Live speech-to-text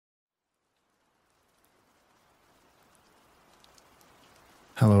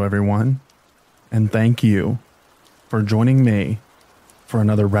Hello, everyone, and thank you for joining me for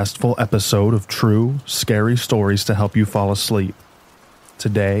another restful episode of True Scary Stories to help you fall asleep.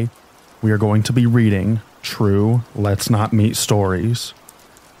 Today, we are going to be reading True Let's Not Meet Stories.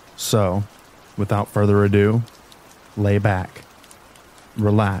 So, without further ado, lay back,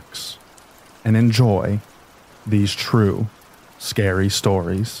 relax, and enjoy these true scary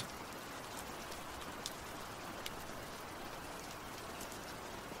stories.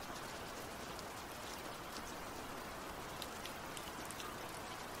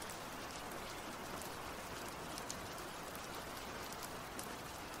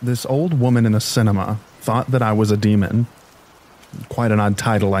 This old woman in a cinema thought that I was a demon. Quite an odd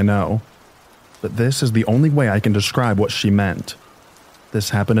title, I know, but this is the only way I can describe what she meant. This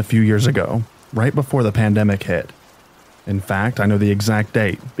happened a few years ago, right before the pandemic hit. In fact, I know the exact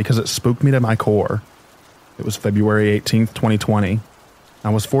date because it spooked me to my core. It was February 18th, 2020. I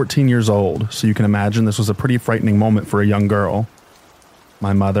was 14 years old, so you can imagine this was a pretty frightening moment for a young girl.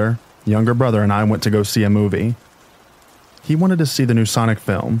 My mother, younger brother, and I went to go see a movie. He wanted to see the new Sonic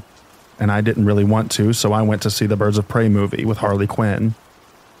film, and I didn't really want to, so I went to see the Birds of Prey movie with Harley Quinn.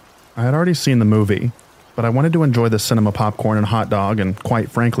 I had already seen the movie, but I wanted to enjoy the cinema popcorn and hot dog and quite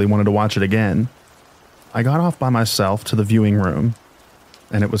frankly wanted to watch it again. I got off by myself to the viewing room,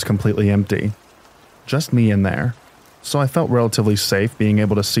 and it was completely empty. Just me in there, so I felt relatively safe being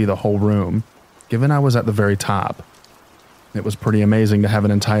able to see the whole room, given I was at the very top. It was pretty amazing to have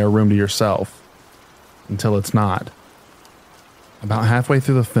an entire room to yourself, until it's not. About halfway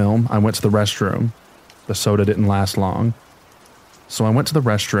through the film, I went to the restroom. The soda didn't last long. So I went to the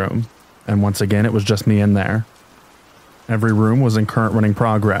restroom, and once again it was just me in there. Every room was in current running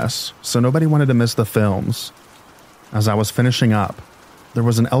progress, so nobody wanted to miss the films. As I was finishing up, there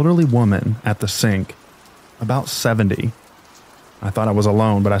was an elderly woman at the sink, about 70. I thought I was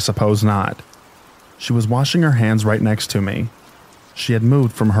alone, but I suppose not. She was washing her hands right next to me. She had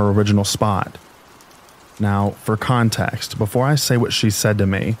moved from her original spot. Now, for context, before I say what she said to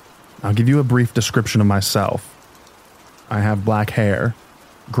me, I'll give you a brief description of myself. I have black hair,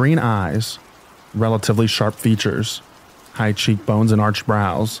 green eyes, relatively sharp features, high cheekbones and arched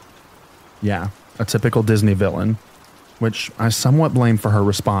brows. Yeah, a typical Disney villain, which I somewhat blame for her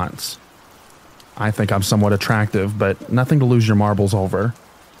response. I think I'm somewhat attractive, but nothing to lose your marbles over.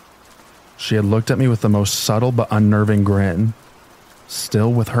 She had looked at me with the most subtle but unnerving grin,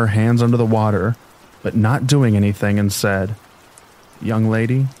 still with her hands under the water, but not doing anything, and said, "Young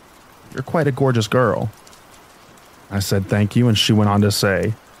lady, you're quite a gorgeous girl." I said thank you, and she went on to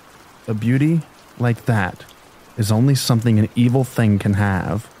say, "A beauty like that is only something an evil thing can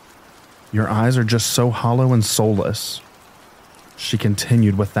have. Your eyes are just so hollow and soulless." She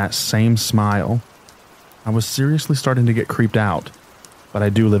continued with that same smile. I was seriously starting to get creeped out, but I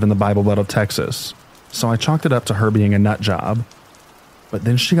do live in the Bible Belt of Texas, so I chalked it up to her being a nut job. But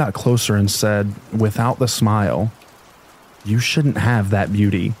then she got closer and said, without the smile, "You shouldn't have that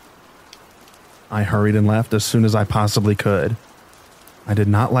beauty." I hurried and left as soon as I possibly could. I did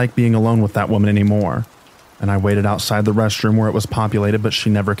not like being alone with that woman anymore, and I waited outside the restroom where it was populated, but she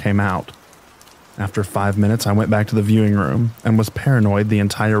never came out. After 5 minutes, I went back to the viewing room and was paranoid the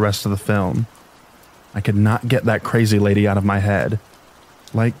entire rest of the film. I could not get that crazy lady out of my head.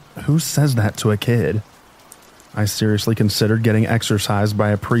 Like, who says that to a kid? I seriously considered getting exorcised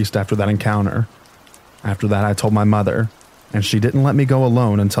by a priest after that encounter. After that, I told my mother, and she didn't let me go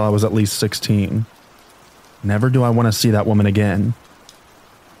alone until I was at least 16. Never do I want to see that woman again.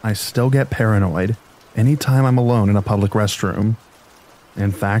 I still get paranoid anytime I'm alone in a public restroom.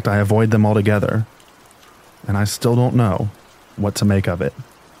 In fact, I avoid them altogether, and I still don't know what to make of it.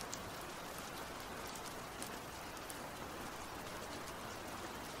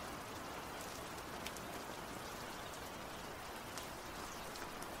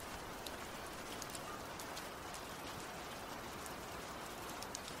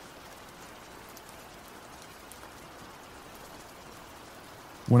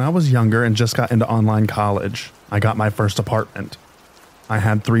 When I was younger and just got into online college, I got my first apartment. I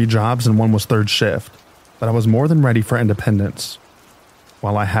had 3 jobs and one was third shift, but I was more than ready for independence.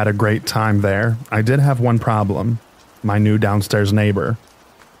 While I had a great time there, I did have one problem: my new downstairs neighbor.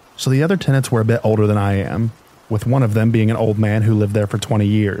 So the other tenants were a bit older than I am, with one of them being an old man who lived there for 20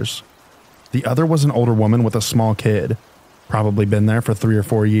 years. The other was an older woman with a small kid, probably been there for 3 or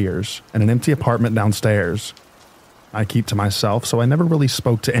 4 years, and an empty apartment downstairs. I keep to myself, so I never really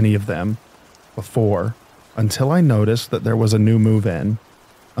spoke to any of them before, until I noticed that there was a new move-in.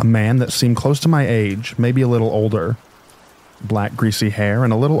 A man that seemed close to my age, maybe a little older. Black greasy hair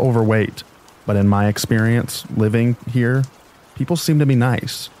and a little overweight, but in my experience, living here, People seemed to be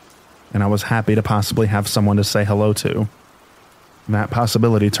nice, and I was happy to possibly have someone to say hello to. That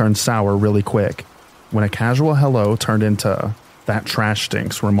possibility turned sour really quick when a casual hello turned into "that trash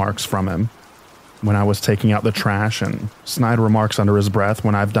stinks" remarks from him when I was taking out the trash, and snide remarks under his breath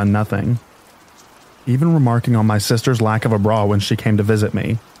when I've done nothing. Even remarking on my sister's lack of a bra when she came to visit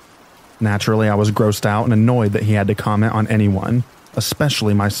me. Naturally, I was grossed out and annoyed that he had to comment on anyone,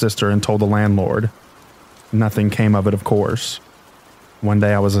 especially my sister, and told the landlord. Nothing came of it, of course. One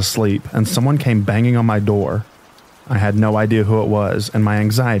day I was asleep and someone came banging on my door. I had no idea who it was, and my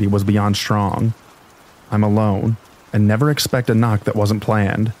anxiety was beyond strong. I'm alone and never expect a knock that wasn't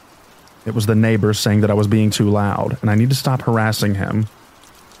planned. It was the neighbor saying that I was being too loud and I need to stop harassing him.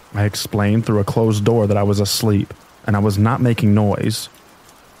 I explained through a closed door that I was asleep and I was not making noise.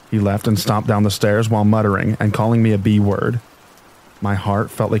 He left and stomped down the stairs while muttering and calling me a B word. My heart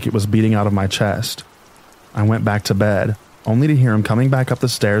felt like it was beating out of my chest. I went back to bed, only to hear him coming back up the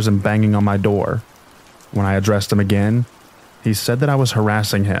stairs and banging on my door. When I addressed him again, he said that I was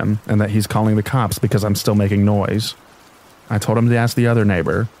harassing him and that he's calling the cops because I'm still making noise. I told him to ask the other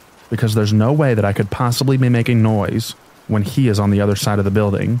neighbor, because there's no way that I could possibly be making noise when he is on the other side of the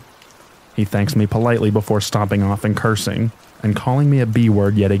building. He thanks me politely before stomping off and cursing and calling me a B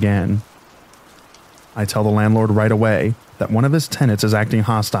word yet again. I tell the landlord right away that one of his tenants is acting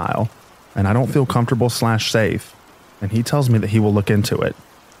hostile and I don't feel comfortable / safe, and he tells me that he will look into it.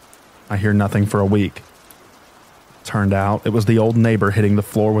 I hear nothing for a week. Turned out it was the old neighbor hitting the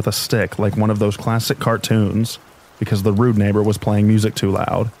floor with a stick like one of those classic cartoons because the rude neighbor was playing music too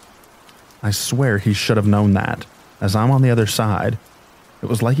loud. I swear he should have known that, as I'm on the other side. It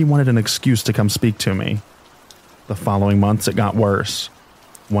was like he wanted an excuse to come speak to me. The following months it got worse.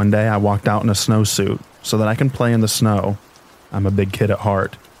 One day I walked out in a snowsuit so that I can play in the snow. I'm a big kid at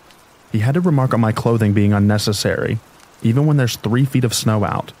heart. He had to remark on my clothing being unnecessary, even when there's 3 feet of snow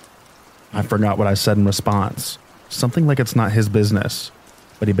out. I forgot what I said in response, something like it's not his business,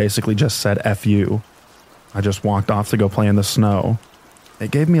 but he basically just said F you. I just walked off to go play in the snow.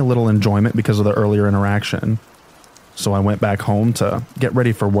 It gave me a little enjoyment because of the earlier interaction, so I went back home to get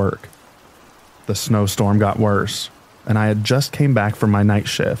ready for work. The snowstorm got worse, and I had just came back from my night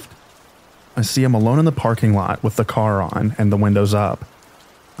shift. I see him alone in the parking lot with the car on and the windows up.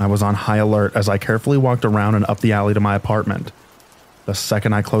 I was on high alert as I carefully walked around and up the alley to my apartment. The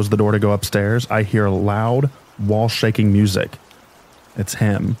second I close the door to go upstairs, I hear loud, wall-shaking music. It's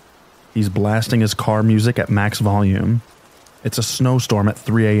him. He's blasting his car music at max volume. It's a snowstorm at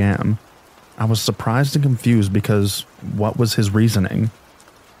 3 a.m. I was surprised and confused because what was his reasoning?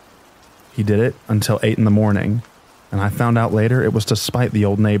 He did it until 8 in the morning, and I found out later it was to spite the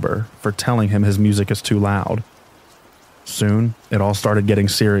old neighbor for telling him his music is too loud. Soon, it all started getting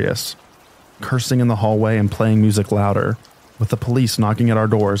serious. Cursing in the hallway and playing music louder, with the police knocking at our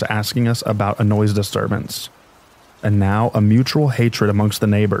doors asking us about a noise disturbance. And now a mutual hatred amongst the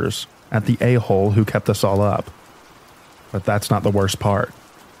neighbors at the a-hole who kept us all up. But that's not the worst part.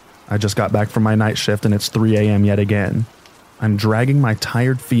 I just got back from my night shift and it's 3 a.m. yet again. I'm dragging my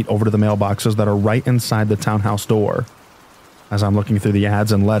tired feet over to the mailboxes that are right inside the townhouse door. As I'm looking through the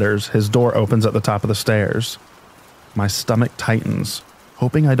ads and letters, his door opens at the top of the stairs. My stomach tightens,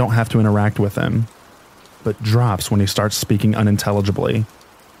 hoping I don't have to interact with him, but drops when he starts speaking unintelligibly.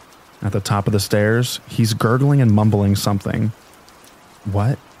 At the top of the stairs, he's gurgling and mumbling something.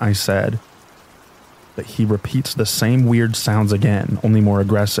 "What?" I said. But he repeats the same weird sounds again, only more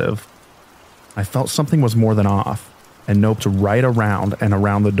aggressive. I felt something was more than off, and noped right around and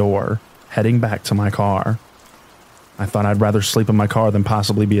around the door, heading back to my car. I thought I'd rather sleep in my car than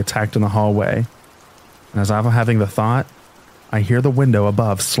possibly be attacked in the hallway. And as I'm having the thought, I hear the window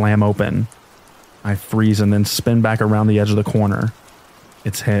above slam open. I freeze and then spin back around the edge of the corner.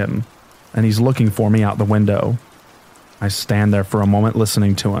 It's him, and he's looking for me out the window. I stand there for a moment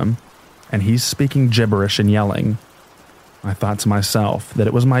listening to him, and he's speaking gibberish and yelling. I thought to myself that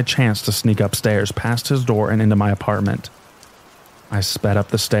it was my chance to sneak upstairs past his door and into my apartment. I sped up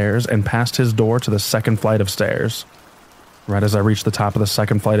the stairs and past his door to the second flight of stairs. Right as I reach the top of the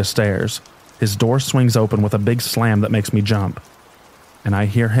second flight of stairs, his door swings open with a big slam that makes me jump, and I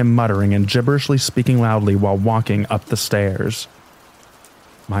hear him muttering and gibberishly speaking loudly while walking up the stairs.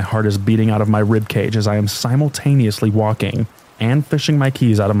 My heart is beating out of my ribcage as I am simultaneously walking and fishing my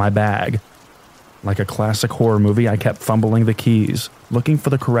keys out of my bag. Like a classic horror movie, I kept fumbling the keys, looking for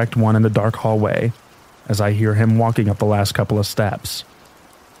the correct one in the dark hallway, as I hear him walking up the last couple of steps.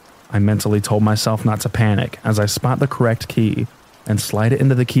 I mentally told myself not to panic as I spot the correct key and slide it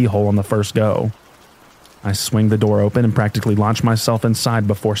into the keyhole on the first go. I swing the door open and practically launch myself inside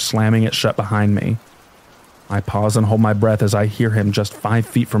before slamming it shut behind me. I pause and hold my breath as I hear him just 5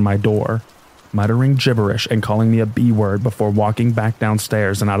 feet from my door, muttering gibberish and calling me a B word before walking back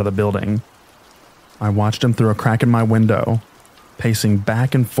downstairs and out of the building. I watched him through a crack in my window, pacing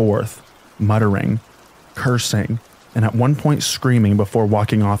back and forth, muttering, cursing, and at one point screaming before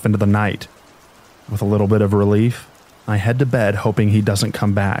walking off into the night. With a little bit of relief, I head to bed hoping he doesn't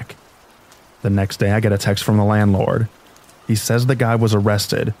come back. The next day I get a text from the landlord. He says the guy was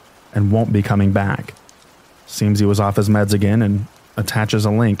arrested and won't be coming back. Seems he was off his meds again and attaches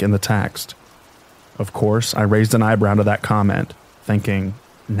a link in the text. Of course, I raised an eyebrow to that comment, thinking,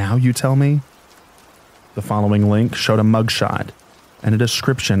 now you tell me? The following link showed a mugshot and a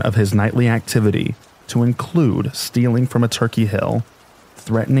description of his nightly activity to include stealing from a turkey hill,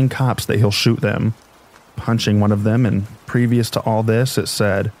 threatening cops that he'll shoot them, punching one of them, and previous to all this, it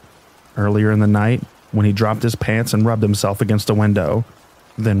said, earlier in the night, when he dropped his pants and rubbed himself against a window,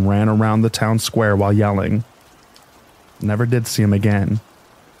 then ran around the town square while yelling. Never did see him again,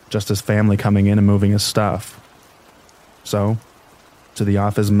 just his family coming in and moving his stuff. So, to the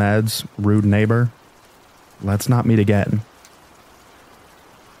off his meds, rude neighbor, let's not meet again.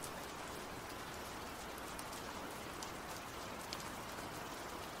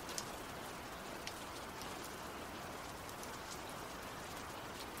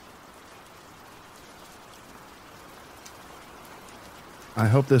 I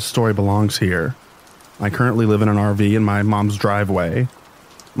hope this story belongs here. I currently live in an RV in my mom's driveway.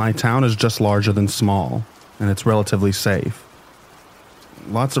 My town is just larger than small, and it's relatively safe.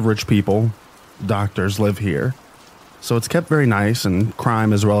 Lots of rich people, doctors live here, so it's kept very nice and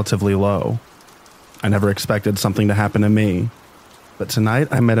crime is relatively low. I never expected something to happen to me, but tonight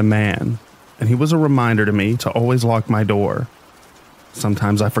I met a man, and he was a reminder to me to always lock my door.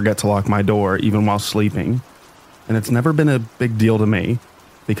 Sometimes I forget to lock my door even while sleeping, and it's never been a big deal to me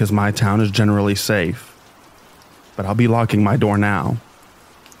because my town is generally safe. But I'll be locking my door now.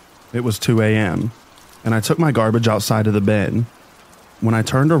 It was 2 a.m., and I took my garbage outside of the bin. When I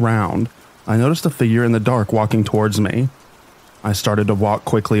turned around, I noticed a figure in the dark walking towards me. I started to walk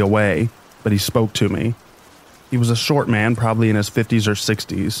quickly away, but he spoke to me. He was a short man, probably in his 50s or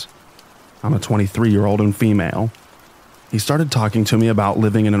 60s. I'm a 23-year-old and female. He started talking to me about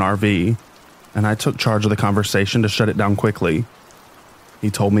living in an RV, and I took charge of the conversation to shut it down quickly. He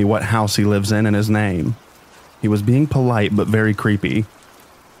told me what house he lives in and his name. He was being polite but very creepy.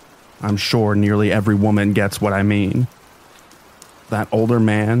 I'm sure nearly every woman gets what I mean. That older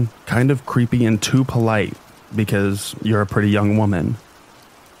man, kind of creepy and too polite because you're a pretty young woman.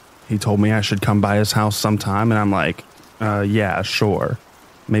 He told me I should come by his house sometime, and I'm like, yeah, sure.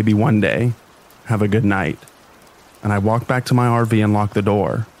 Maybe one day. Have a good night. And I walked back to my RV and locked the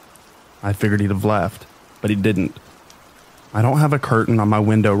door. I figured he'd have left, but he didn't. I don't have a curtain on my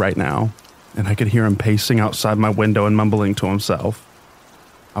window right now, and I could hear him pacing outside my window and mumbling to himself.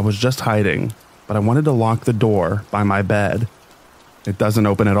 I was just hiding, but I wanted to lock the door by my bed. It doesn't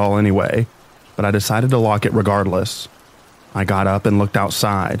open at all anyway, but I decided to lock it regardless. I got up and looked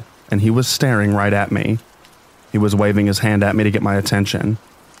outside, and he was staring right at me. He was waving his hand at me to get my attention,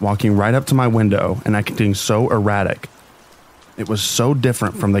 walking right up to my window and acting so erratic. It was so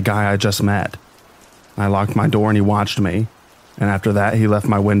different from the guy I just met. I locked my door and he watched me, and after that he left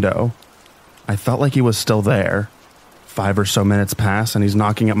my window. I felt like he was still there. 5 or so minutes pass and he's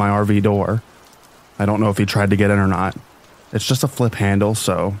knocking at my RV door. I don't know if he tried to get in or not. It's just a flip handle,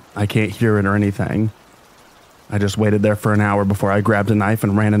 so I can't hear it or anything. I just waited there for an hour before I grabbed a knife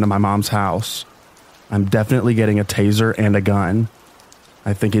and ran into my mom's house. I'm definitely getting a taser and a gun.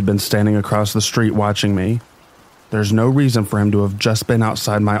 I think he'd been standing across the street watching me. There's no reason for him to have just been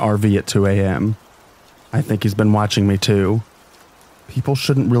outside my RV at 2 a.m. I think he's been watching me too. People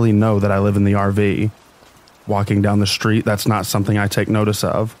shouldn't really know that I live in the RV. Walking down the street, that's not something I take notice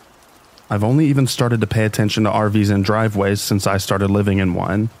of. I've only even started to pay attention to RVs and driveways since I started living in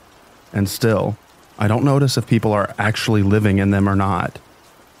one. And still, I don't notice if people are actually living in them or not.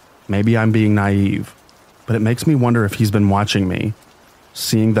 Maybe I'm being naive, but it makes me wonder if he's been watching me,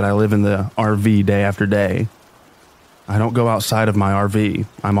 seeing that I live in the RV day after day. I don't go outside of my RV.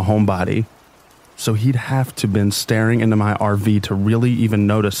 I'm a homebody. So he'd have to been staring into my RV to really even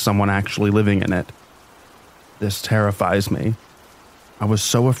notice someone actually living in it. This terrifies me. I was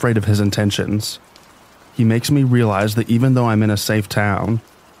so afraid of his intentions. He makes me realize that even though I'm in a safe town,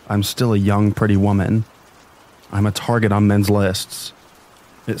 I'm still a young, pretty woman. I'm a target on men's lists.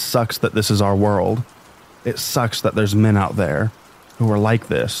 It sucks that this is our world. It sucks that there's men out there who are like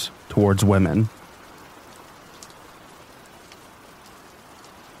this towards women.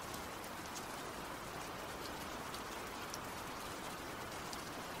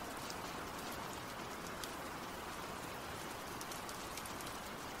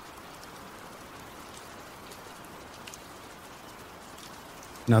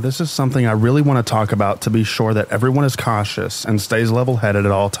 Now, this is something I really want to talk about to be sure that everyone is cautious and stays level-headed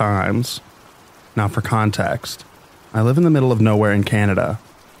at all times. Now, for context, I live in the middle of nowhere in Canada.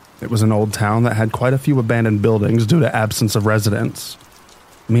 It was an old town that had quite a few abandoned buildings due to absence of residents.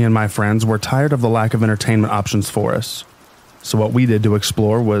 Me and my friends were tired of the lack of entertainment options for us, so what we did to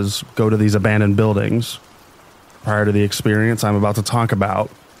explore was go to these abandoned buildings. Prior to the experience I'm about to talk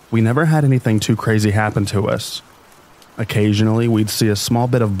about, we never had anything too crazy happen to us. Occasionally, we'd see a small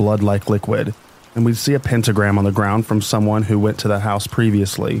bit of blood-like liquid, and we'd see a pentagram on the ground from someone who went to the house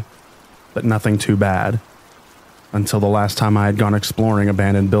previously, but nothing too bad. Until the last time I had gone exploring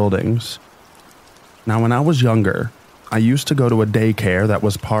abandoned buildings. Now, when I was younger, I used to go to a daycare that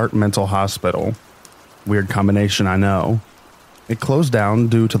was part mental hospital. Weird combination, I know. It closed down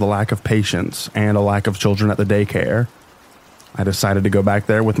due to the lack of patients and a lack of children at the daycare. I decided to go back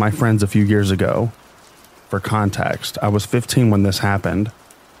there with my friends a few years ago. For context, I was 15 when this happened.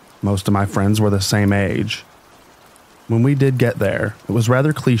 Most of my friends were the same age. When we did get there, it was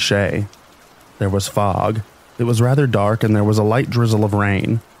rather cliche. There was fog, it was rather dark, and there was a light drizzle of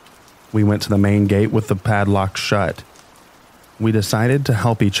rain. We went to the main gate with the padlock shut. We decided to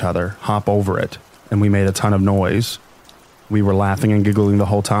help each other hop over it, and we made a ton of noise. We were laughing and giggling the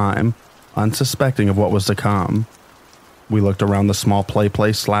whole time, unsuspecting of what was to come. We looked around the small play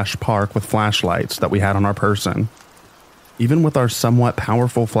place/park with flashlights that we had on our person. Even with our somewhat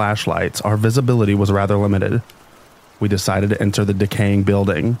powerful flashlights, our visibility was rather limited. We decided to enter the decaying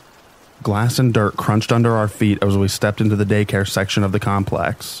building. Glass and dirt crunched under our feet as we stepped into the daycare section of the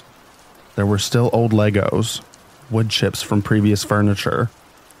complex. There were still old Legos, wood chips from previous furniture,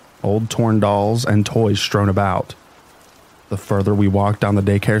 old torn dolls, and toys strewn about. The further we walked down the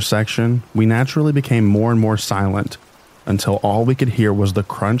daycare section, we naturally became more and more silent, until all we could hear was the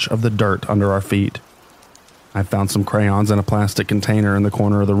crunch of the dirt under our feet. I found some crayons in a plastic container in the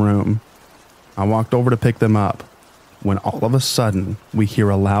corner of the room. I walked over to pick them up, when all of a sudden, we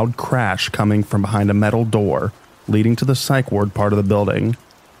hear a loud crash coming from behind a metal door leading to the psych ward part of the building.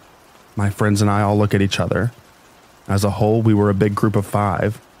 My friends and I all look at each other. As a whole, we were a big group of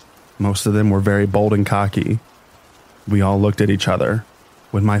 5. Most of them were very bold and cocky. We all looked at each other,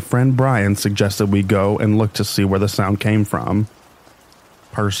 when my friend Brian suggested we go and look to see where the sound came from.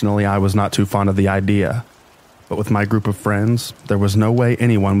 Personally, I was not too fond of the idea, but with my group of friends, there was no way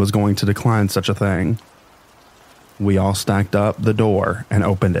anyone was going to decline such a thing. We all stacked up the door and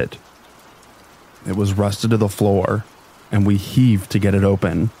opened it. It was rusted to the floor, and we heaved to get it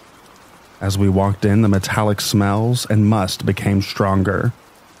open. As we walked in, the metallic smells and must became stronger,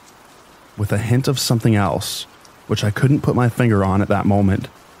 with a hint of something else, which I couldn't put my finger on at that moment.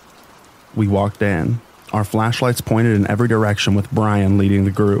 We walked in, our flashlights pointed in every direction with Brian leading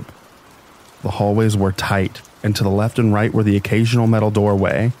the group. The hallways were tight, and to the left and right were the occasional metal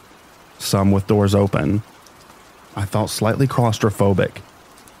doorway, some with doors open. I felt slightly claustrophobic,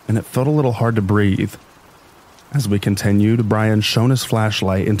 and it felt a little hard to breathe. As we continued, Brian shone his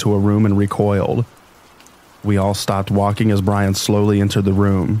flashlight into a room and recoiled. We all stopped walking as Brian slowly entered the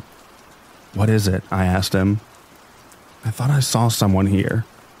room. "What is it?" I asked him. "I thought I saw someone here,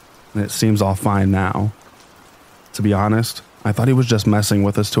 and it seems all fine now." To be honest, I thought he was just messing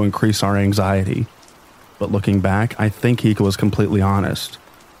with us to increase our anxiety, but looking back, I think he was completely honest.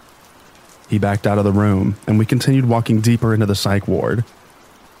 He backed out of the room, and we continued walking deeper into the psych ward,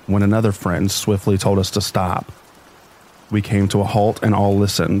 when another friend swiftly told us to stop. We came to a halt and all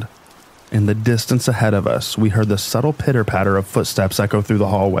listened. In the distance ahead of us, we heard the subtle pitter-patter of footsteps echo through the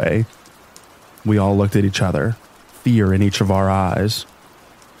hallway. We all looked at each other, fear in each of our eyes.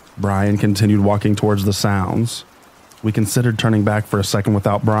 Brian continued walking towards the sounds. We considered turning back for a second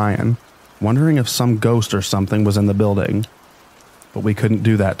without Brian, wondering if some ghost or something was in the building, but we couldn't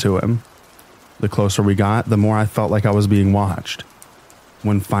do that to him. The closer we got, the more I felt like I was being watched.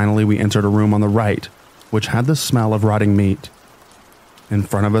 When finally we entered a room on the right, which had the smell of rotting meat. In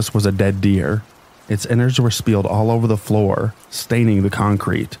front of us was a dead deer. Its innards were spilled all over the floor, staining the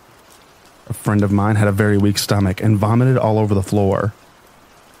concrete. A friend of mine had a very weak stomach and vomited all over the floor.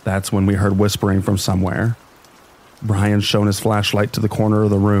 That's when we heard whispering from somewhere. Brian shone his flashlight to the corner of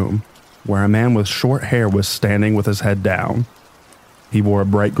the room, where a man with short hair was standing with his head down. He wore a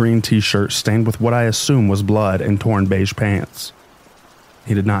bright green t-shirt stained with what I assume was blood and torn beige pants.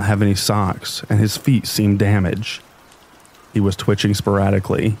 He did not have any socks, and his feet seemed damaged. He was twitching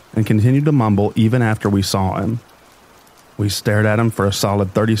sporadically and continued to mumble even after we saw him. We stared at him for a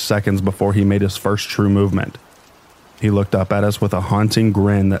solid 30 seconds before he made his first true movement. He looked up at us with a haunting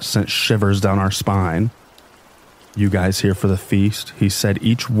grin that sent shivers down our spine. "You guys here for the feast?" He said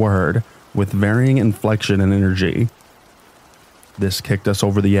each word with varying inflection and energy. This kicked us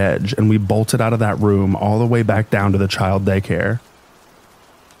over the edge, and we bolted out of that room all the way back down to the child daycare.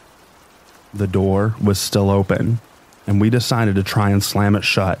 The door was still open, and we decided to try and slam it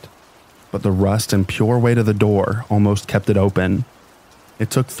shut, but the rust and pure weight of the door almost kept it open. It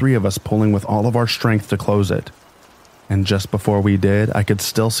took 3 of us pulling with all of our strength to close it, and just before we did, I could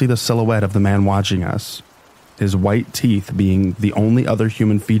still see the silhouette of the man watching us, his white teeth being the only other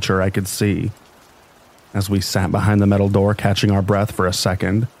human feature I could see. As we sat behind the metal door catching our breath for a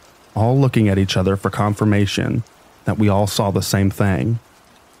second, all looking at each other for confirmation that we all saw the same thing.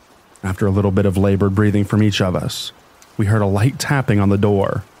 After a little bit of labored breathing from each of us, we heard a light tapping on the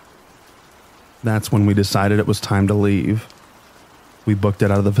door. That's when we decided it was time to leave. We booked it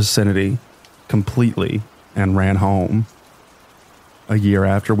out of the vicinity, completely, and ran home. A year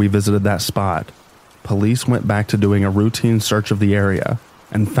after we visited that spot, police went back to doing a routine search of the area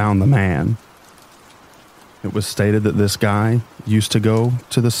and found the man. It was stated that this guy used to go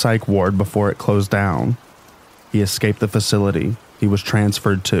to the psych ward before it closed down. He escaped the facility he was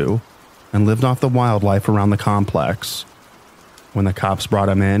transferred to and lived off the wildlife around the complex. When the cops brought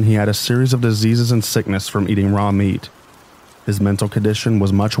him in, he had a series of diseases and sickness from eating raw meat. His mental condition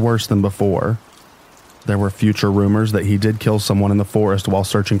was much worse than before. There were future rumors that he did kill someone in the forest while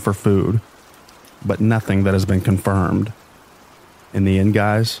searching for food, but nothing that has been confirmed. In the end,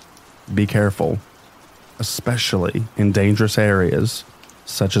 guys, be careful, especially in dangerous areas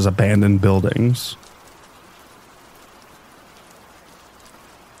such as abandoned buildings.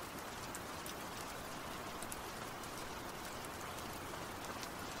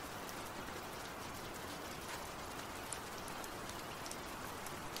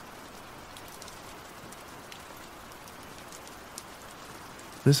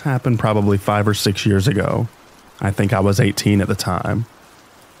 This happened probably 5 or 6 years ago. I think I was 18 at the time.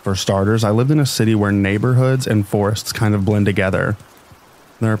 For starters, I lived in a city where neighborhoods and forests kind of blend together.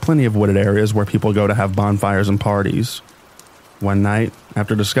 There are plenty of wooded areas where people go to have bonfires and parties. One night,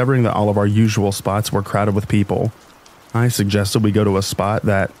 after discovering that all of our usual spots were crowded with people, I suggested we go to a spot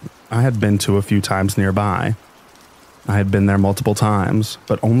that I had been to a few times nearby. I had been there multiple times,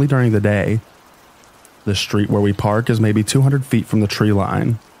 but only during the day. The street where we park is maybe 200 feet from the tree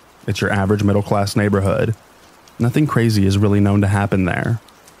line. It's your average middle-class neighborhood. Nothing crazy is really known to happen there.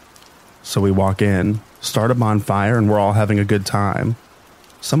 So we walk in, start a bonfire, and we're all having a good time.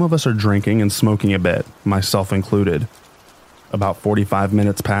 Some of us are drinking and smoking a bit, myself included. About 45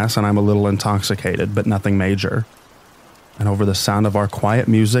 minutes pass and I'm a little intoxicated, but nothing major. And over the sound of our quiet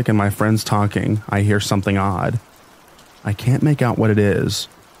music and my friends talking, I hear something odd. I can't make out what it is,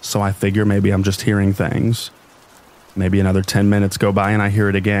 so I figure maybe I'm just hearing things. Maybe another 10 minutes go by and I hear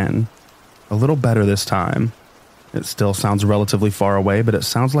it again. A little better this time. It still sounds relatively far away, but it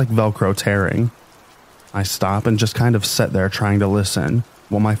sounds like Velcro tearing. I stop and just kind of sit there trying to listen,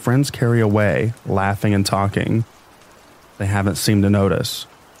 while my friends carry away, laughing and talking. They haven't seemed to notice,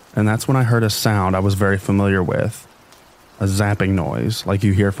 and that's when I heard a sound I was very familiar with. A zapping noise, like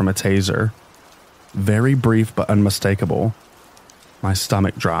you hear from a taser. Very brief but unmistakable. My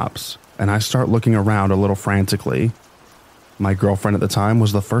stomach drops, and I start looking around a little frantically. My girlfriend at the time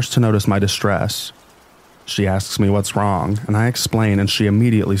was the first to notice my distress. She asks me what's wrong, and I explain, and she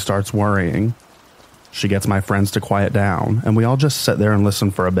immediately starts worrying. She gets my friends to quiet down, and we all just sit there and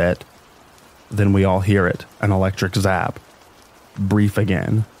listen for a bit. Then we all hear it, an electric zap. Brief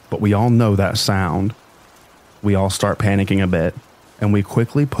again, but we all know that sound. We all start panicking a bit, and we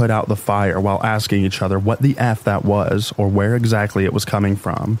quickly put out the fire while asking each other what the F that was or where exactly it was coming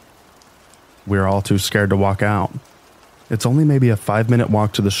from. We're all too scared to walk out. It's only maybe a 5-minute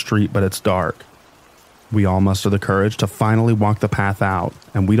walk to the street, but it's dark. We all muster the courage to finally walk the path out,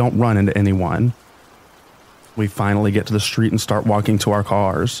 and we don't run into anyone. We finally get to the street and start walking to our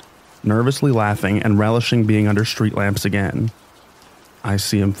cars, nervously laughing and relishing being under street lamps again. I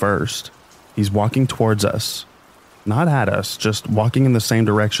see him first. He's walking towards us. Not at us, just walking in the same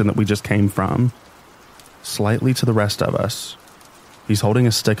direction that we just came from. Slightly to the rest of us. He's holding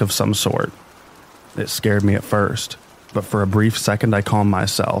a stick of some sort. It scared me at first, but for a brief second I calmed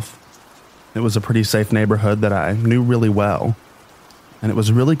myself. It was a pretty safe neighborhood that I knew really well, and it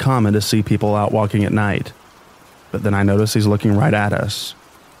was really common to see people out walking at night. But then I notice he's looking right at us.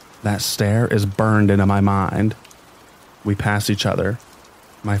 That stare is burned into my mind. We pass each other.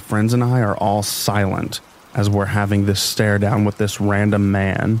 My friends and I are all silent as we're having this stare down with this random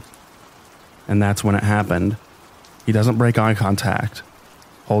man. And that's when it happened. He doesn't break eye contact,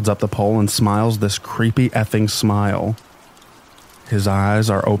 holds up the pole and smiles this creepy effing smile. His eyes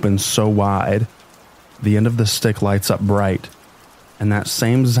are open so wide. The end of the stick lights up bright, and that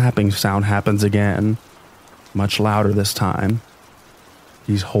same zapping sound happens again, much louder this time,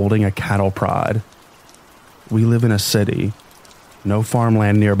 He's holding a cattle prod. We live in a city, no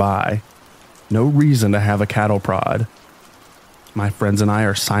farmland nearby, no reason to have a cattle prod. My friends and I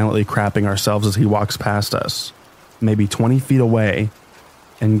are silently crapping ourselves as he walks past us, maybe 20 feet away,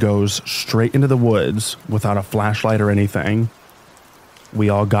 and goes straight into the woods without a flashlight or anything. We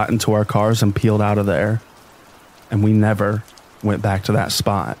all got into our cars and peeled out of there, and we never went back to that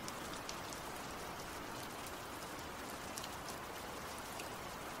spot.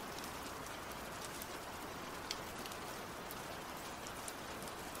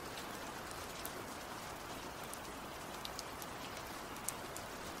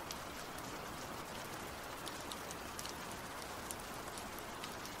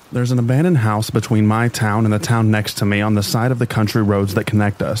 There's an abandoned house between my town and the town next to me on the side of the country roads that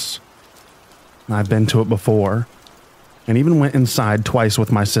connect us. I've been to it before, and even went inside twice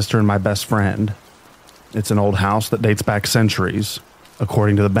with my sister and my best friend. It's an old house that dates back centuries,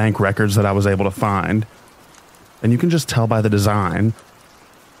 according to the bank records that I was able to find. And you can just tell by the design.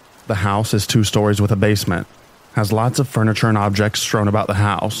 The house is 2 stories with a basement, has lots of furniture and objects strewn about the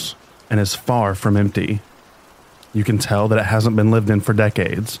house, and is far from empty. You can tell that it hasn't been lived in for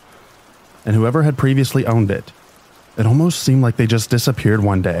decades, and whoever had previously owned it, it almost seemed like they just disappeared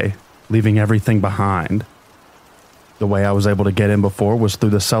one day, leaving everything behind. The way I was able to get in before was through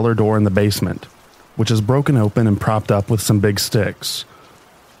the cellar door in the basement, which is broken open and propped up with some big sticks.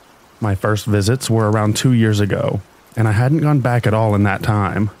 My first visits were around 2 years ago, and I hadn't gone back at all in that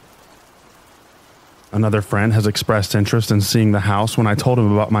time. Another friend has expressed interest in seeing the house when I told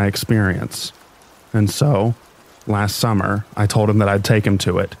him about my experience, and so last summer, I told him that I'd take him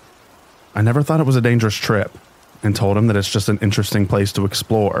to it. I never thought it was a dangerous trip, and told him that it's just an interesting place to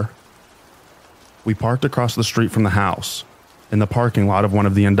explore. We parked across the street from the house, in the parking lot of one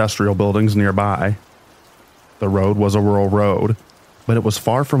of the industrial buildings nearby. The road was a rural road, but it was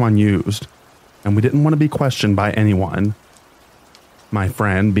far from unused, and we didn't want to be questioned by anyone. My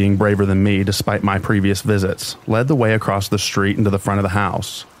friend, being braver than me despite my previous visits, led the way across the street into the front of the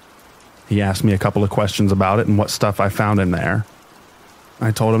house. He asked me a couple of questions about it and what stuff I found in there.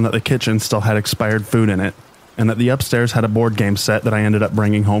 I told him that the kitchen still had expired food in it, and that the upstairs had a board game set that I ended up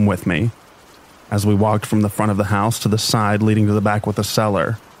bringing home with me. As we walked from the front of the house to the side leading to the back with the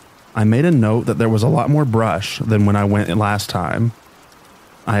cellar, I made a note that there was a lot more brush than when I went last time.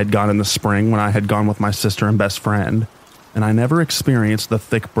 I had gone in the spring when I had gone with my sister and best friend, and I never experienced the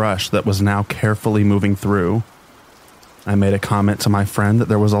thick brush that was now carefully moving through. I made a comment to my friend that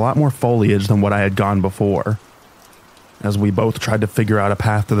there was a lot more foliage than what I had gone before, as we both tried to figure out a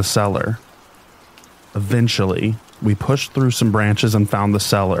path to the cellar. Eventually, we pushed through some branches and found the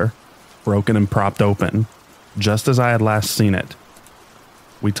cellar, broken and propped open, just as I had last seen it.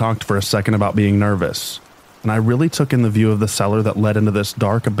 We talked for a second about being nervous, and I really took in the view of the cellar that led into this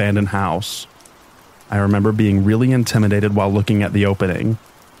dark abandoned house. I remember being really intimidated while looking at the opening,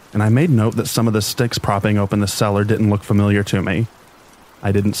 and I made note that some of the sticks propping open the cellar didn't look familiar to me.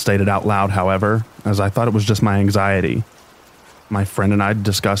 I didn't state it out loud, however, as I thought it was just my anxiety. My friend and I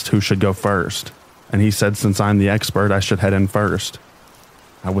discussed who should go first, and he said since I'm the expert, I should head in first.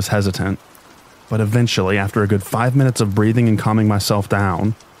 I was hesitant, but eventually, after a good 5 minutes of breathing and calming myself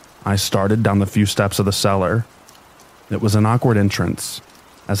down, I started down the few steps of the cellar. It was an awkward entrance,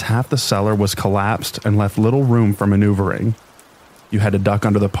 as half the cellar was collapsed and left little room for maneuvering. You had to duck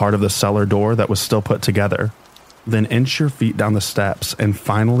under the part of the cellar door that was still put together, then inch your feet down the steps and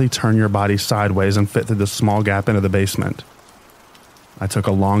finally turn your body sideways and fit through the small gap into the basement. I took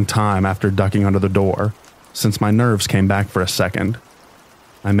a long time after ducking under the door, since my nerves came back for a second.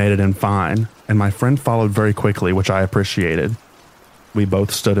 I made it in fine, and my friend followed very quickly, which I appreciated. We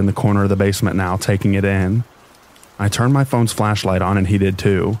both stood in the corner of the basement now, taking it in. I turned my phone's flashlight on and he did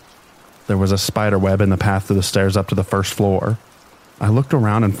too. There was a spider web in the path to the stairs up to the first floor. I looked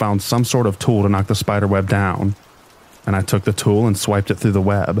around and found some sort of tool to knock the spider web down, and I took the tool and swiped it through the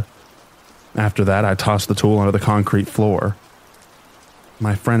web. After that, I tossed the tool onto the concrete floor.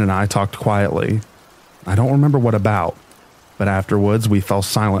 My friend and I talked quietly. I don't remember what about, but afterwards we fell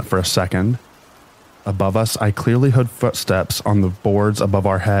silent for a second. Above us, I clearly heard footsteps on the boards above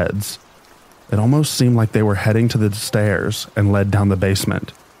our heads. It almost seemed like they were heading to the stairs and led down the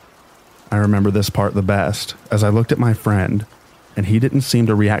basement. I remember this part the best, as I looked at my friend, and he didn't seem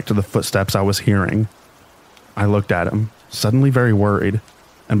to react to the footsteps I was hearing. I looked at him, suddenly very worried,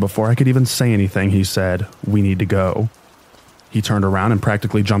 and before I could even say anything, he said, "We need to go." He turned around and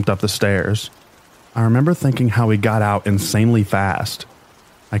practically jumped up the stairs. I remember thinking how he got out insanely fast.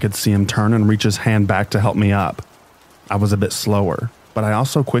 I could see him turn and reach his hand back to help me up. I was a bit slower, but I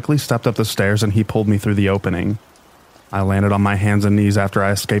also quickly stepped up the stairs and he pulled me through the opening. I landed on my hands and knees after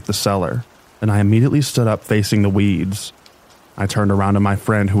I escaped the cellar, and I immediately stood up facing the weeds. I turned around to my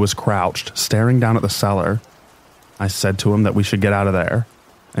friend who was crouched, staring down at the cellar. I said to him that we should get out of there,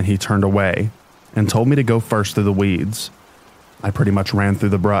 and he turned away and told me to go first through the weeds. I pretty much ran through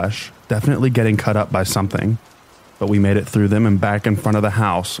the brush, definitely getting cut up by something, but we made it through them and back in front of the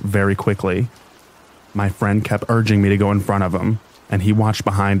house very quickly. My friend kept urging me to go in front of him, and he watched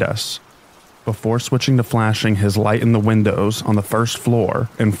behind us, before switching to flashing his light in the windows on the first floor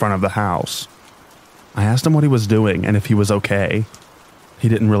in front of the house. I asked him what he was doing and if he was okay. He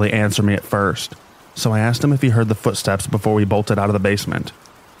didn't really answer me at first, so I asked him if he heard the footsteps before we bolted out of the basement.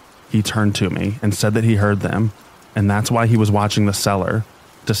 He turned to me and said that he heard them, and that's why he was watching the cellar,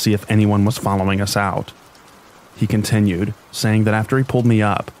 to see if anyone was following us out. He continued, saying that after he pulled me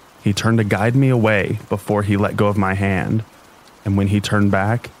up, he turned to guide me away before he let go of my hand, and when he turned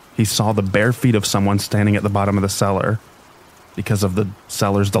back, he saw the bare feet of someone standing at the bottom of the cellar. Because of the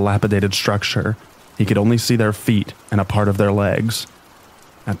cellar's dilapidated structure, he could only see their feet and a part of their legs.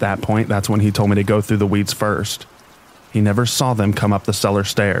 At that point, that's when he told me to go through the weeds first. He never saw them come up the cellar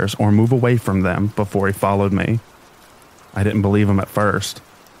stairs or move away from them before he followed me. I didn't believe him at first,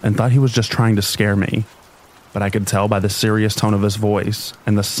 and thought he was just trying to scare me, but I could tell by the serious tone of his voice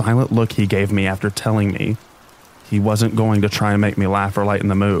and the silent look he gave me after telling me he wasn't going to try and make me laugh or lighten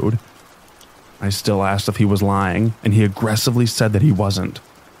the mood. I still asked if he was lying, and he aggressively said that he wasn't.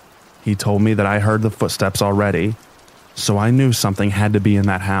 He told me that I heard the footsteps already, so I knew something had to be in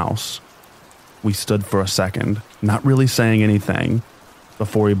that house. We stood for a second, not really saying anything,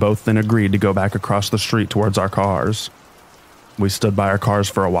 before we both then agreed to go back across the street towards our cars. We stood by our cars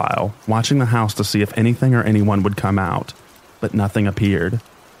for a while, watching the house to see if anything or anyone would come out, but nothing appeared.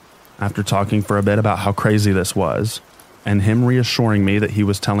 After talking for a bit about how crazy this was, and him reassuring me that he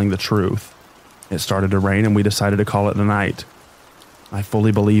was telling the truth, it started to rain and we decided to call it a night. I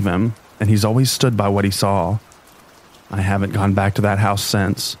fully believe him, and he's always stood by what he saw. I haven't gone back to that house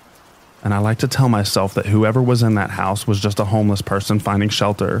since, and I like to tell myself that whoever was in that house was just a homeless person finding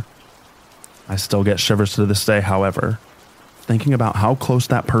shelter. I still get shivers to this day, however, thinking about how close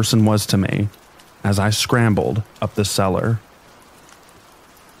that person was to me as I scrambled up the cellar.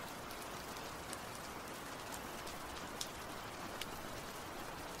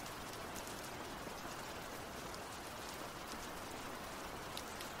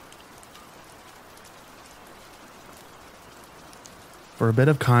 For a bit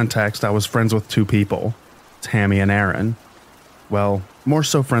of context, I was friends with two people, Tammy and Aaron. Well, more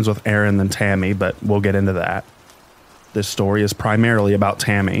so friends with Aaron than Tammy, but we'll get into that. This story is primarily about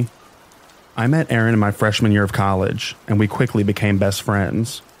Tammy. I met Aaron in my freshman year of college, and we quickly became best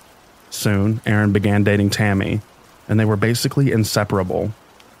friends. Soon, Aaron began dating Tammy, and they were basically inseparable.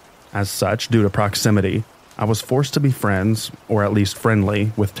 As such, due to proximity, I was forced to be friends, or at least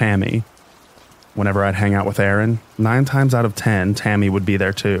friendly, with Tammy. Whenever I'd hang out with Aaron, 9 times out of 10, Tammy would be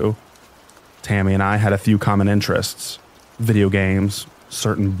there too. Tammy and I had a few common interests: video games,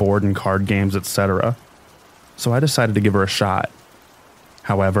 certain board and card games, etc. So I decided to give her a shot.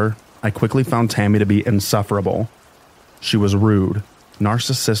 However, I quickly found Tammy to be insufferable. She was rude,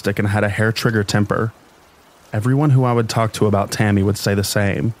 narcissistic, and had a hair-trigger temper. Everyone who I would talk to about Tammy would say the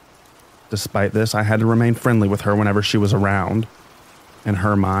same. Despite this, I had to remain friendly with her whenever she was around. In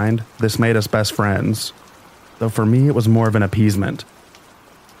her mind, this made us best friends, though for me it was more of an appeasement.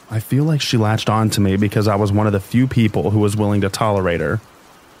 I feel like she latched on to me because I was one of the few people who was willing to tolerate her.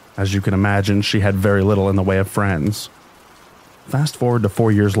 As you can imagine, she had very little in the way of friends. Fast forward to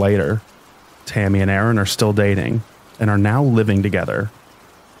 4 years later, Tammy and Aaron are still dating and are now living together.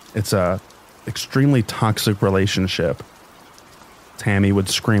 It's a extremely toxic relationship. Tammy would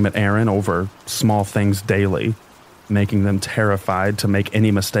scream at Aaron over small things daily, making them terrified to make any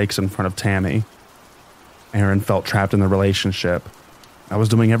mistakes in front of Tammy. Aaron felt trapped in the relationship. I was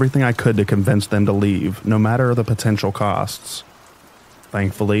doing everything I could to convince them to leave, no matter the potential costs.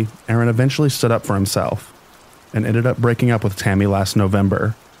 Thankfully, Aaron eventually stood up for himself and ended up breaking up with Tammy last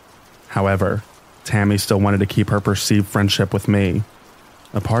November. However, Tammy still wanted to keep her perceived friendship with me.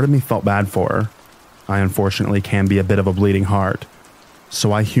 A part of me felt bad for her. I unfortunately can be a bit of a bleeding heart,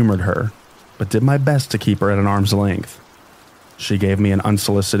 so I humored her, but did my best to keep her at an arm's length. She gave me an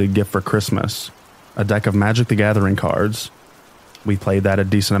unsolicited gift for Christmas, a deck of Magic the Gathering cards. We played that a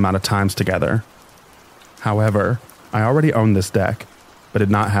decent amount of times together. However, I already owned this deck, but did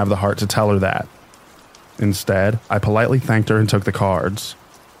not have the heart to tell her that. Instead, I politely thanked her and took the cards.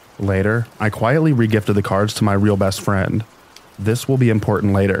 Later, I quietly regifted the cards to my real best friend. This will be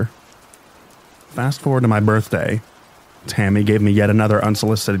important later. Fast forward to my birthday. Tammy gave me yet another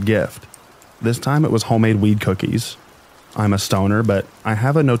unsolicited gift. This time it was homemade weed cookies. I'm a stoner, but I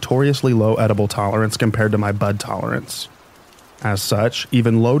have a notoriously low edible tolerance compared to my bud tolerance. As such,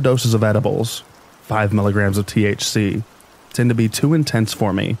 even low doses of edibles, 5 milligrams of THC, tend to be too intense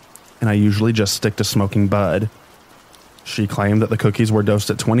for me, and I usually just stick to smoking bud. She claimed that the cookies were dosed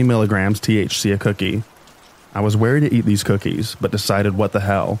at 20 milligrams THC a cookie. I was wary to eat these cookies, but decided what the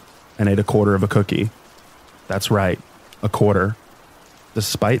hell, and ate a quarter of a cookie. That's right, a quarter.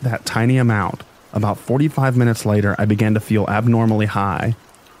 Despite that tiny amount, about 45 minutes later, I began to feel abnormally high.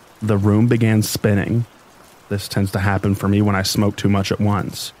 The room began spinning. This tends to happen for me when I smoke too much at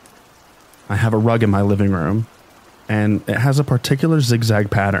once. I have a rug in my living room, and it has a particular zigzag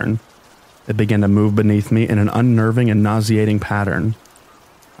pattern. It began to move beneath me in an unnerving and nauseating pattern.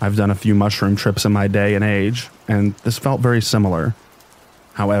 I've done a few mushroom trips in my day and age, and this felt very similar.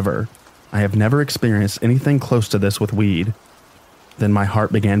 However, I have never experienced anything close to this with weed. Then my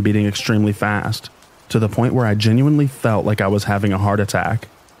heart began beating extremely fast, to the point where I genuinely felt like I was having a heart attack.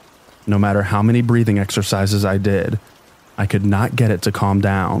 No matter how many breathing exercises I did, I could not get it to calm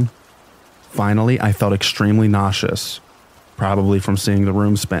down. Finally, I felt extremely nauseous, probably from seeing the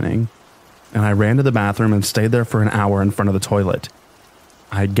room spinning, and I ran to the bathroom and stayed there for an hour in front of the toilet.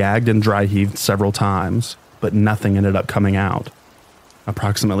 I gagged and dry heaved several times, but nothing ended up coming out.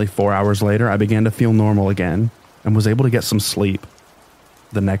 Approximately 4 hours later, I began to feel normal again and was able to get some sleep.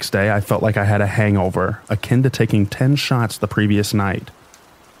 The next day, I felt like I had a hangover, akin to taking 10 shots the previous night.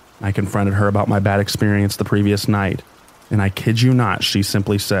 I confronted her about my bad experience the previous night, and I kid you not, she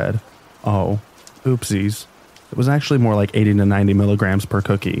simply said, "Oh, oopsies." It was actually more like 80 to 90 milligrams per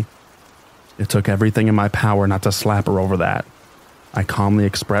cookie. It took everything in my power not to slap her over that. I calmly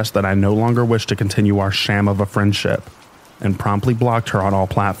expressed that I no longer wished to continue our sham of a friendship, and promptly blocked her on all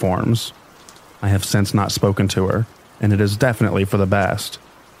platforms. I have since not spoken to her, and it is definitely for the best.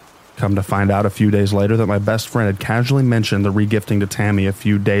 Come to find out a few days later that my best friend had casually mentioned the regifting to Tammy a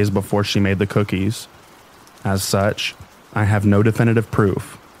few days before she made the cookies. As such, I have no definitive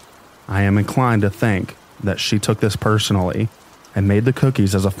proof. I am inclined to think that she took this personally and made the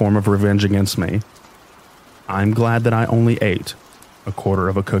cookies as a form of revenge against me. I'm glad that I only ate a quarter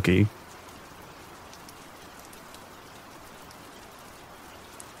of a cookie.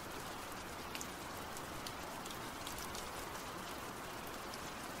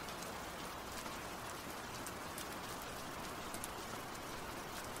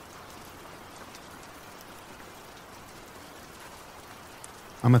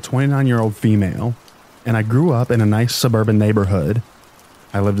 I'm a 29-year-old female, and I grew up in a nice suburban neighborhood.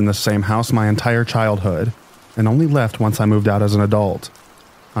 I lived in the same house my entire childhood, and only left once I moved out as an adult.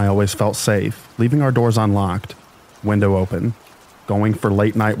 I always felt safe, leaving our doors unlocked, window open, going for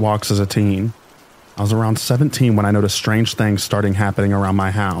late-night walks as a teen. I was around 17 when I noticed strange things starting happening around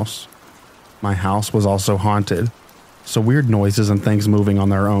my house. My house was also haunted, so weird noises and things moving on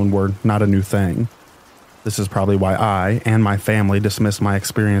their own were not a new thing. This is probably why I and my family dismissed my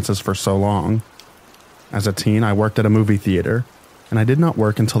experiences for so long. As a teen, I worked at a movie theater, and I did not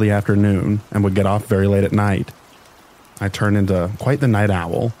work until the afternoon and would get off very late at night. I turned into quite the night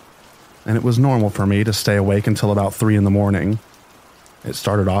owl, and it was normal for me to stay awake until about 3 in the morning. It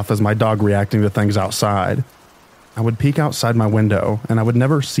started off as my dog reacting to things outside. I would peek outside my window, and I would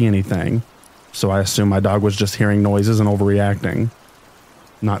never see anything, so I assumed my dog was just hearing noises and overreacting.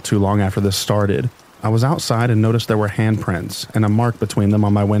 Not too long after this started, I was outside and noticed there were handprints and a mark between them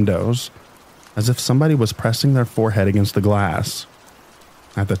on my windows, as if somebody was pressing their forehead against the glass.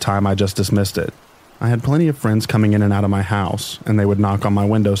 At the time, I just dismissed it. I had plenty of friends coming in and out of my house, and they would knock on my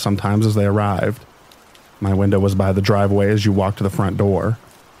window sometimes as they arrived. My window was by the driveway as you walked to the front door.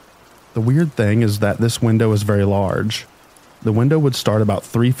 The weird thing is that this window is very large. The window would start about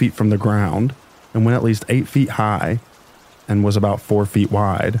 3 feet from the ground and went at least 8 feet high and was about 4 feet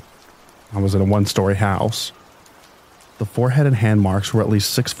wide. I was in a 1-story house. The forehead and hand marks were at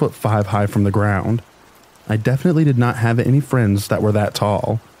least 6'5" high from the ground. I definitely did not have any friends that were that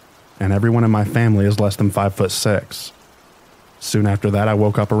tall, and everyone in my family is less than 5'6". Soon after that, I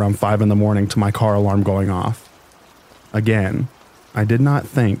woke up around 5 in the morning to my car alarm going off. Again, I did not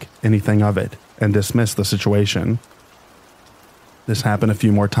think anything of it and dismissed the situation. This happened a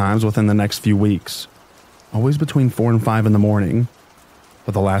few more times within the next few weeks, always between 4 and 5 in the morning.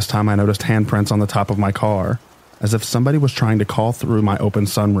 But the last time I noticed handprints on the top of my car, as if somebody was trying to call through my open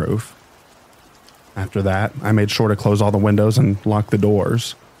sunroof. After that, I made sure to close all the windows and lock the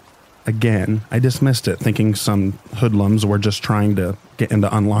doors. Again, I dismissed it, thinking some hoodlums were just trying to get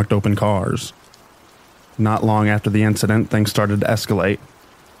into unlocked open cars. Not long after the incident, things started to escalate.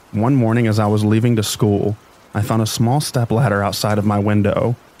 One morning as I was leaving to school, I found a small stepladder outside of my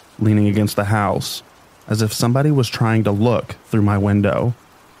window, leaning against the house, as if somebody was trying to look through my window.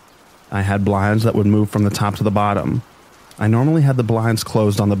 I had blinds that would move from the top to the bottom. I normally had the blinds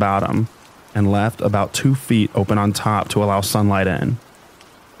closed on the bottom and left about 2 feet open on top to allow sunlight in,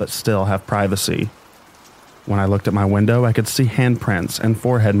 but still have privacy. When I looked at my window, I could see handprints and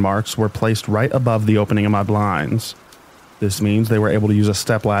forehead marks were placed right above the opening of my blinds. This means they were able to use a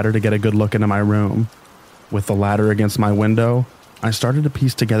stepladder to get a good look into my room. With the ladder against my window, I started to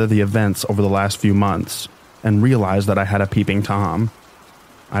piece together the events over the last few months and realized that I had a peeping Tom.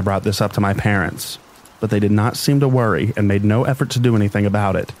 I brought this up to my parents, but they did not seem to worry and made no effort to do anything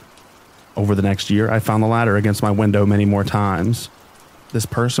about it. Over the next year, I found the ladder against my window many more times. This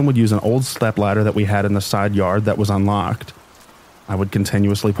person would use an old stepladder that we had in the side yard that was unlocked. I would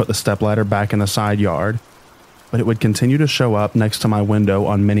continuously put the stepladder back in the side yard, but it would continue to show up next to my window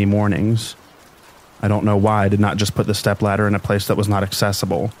on many mornings. I don't know why I did not just put the stepladder in a place that was not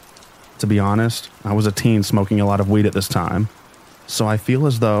accessible. To be honest, I was a teen smoking a lot of weed at this time, so I feel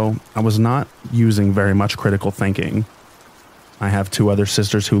as though I was not using very much critical thinking. I have 2 other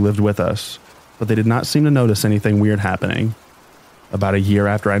sisters who lived with us, but they did not seem to notice anything weird happening. About a year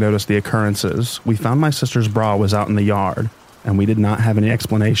after I noticed the occurrences, we found my sister's bra was out in the yard, and we did not have any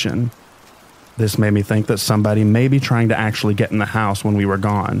explanation. This made me think that somebody may be trying to actually get in the house when we were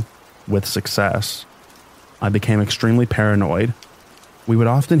gone, with success. I became extremely paranoid. We would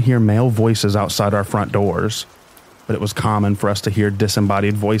often hear male voices outside our front doors, but it was common for us to hear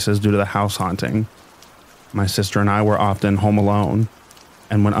disembodied voices due to the house haunting. My sister and I were often home alone,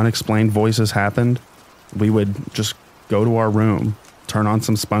 and when unexplained voices happened, we would just go to our room, turn on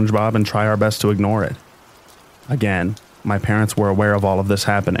some SpongeBob, and try our best to ignore it. Again, my parents were aware of all of this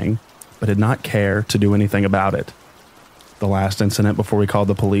happening, but did not care to do anything about it. The last incident before we called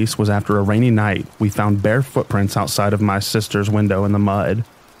the police was after a rainy night. We found bare footprints outside of my sister's window in the mud.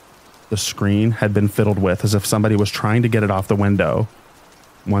 The screen had been fiddled with as if somebody was trying to get it off the window.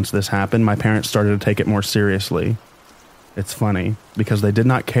 Once this happened, my parents started to take it more seriously. It's funny, because they did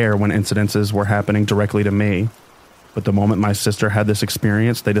not care when incidences were happening directly to me, but the moment my sister had this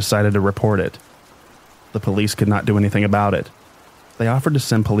experience, they decided to report it. The police could not do anything about it. They offered to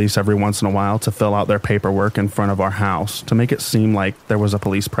send police every once in a while to fill out their paperwork in front of our house to make it seem like there was a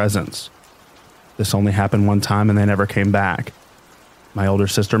police presence. This only happened one time and they never came back. My older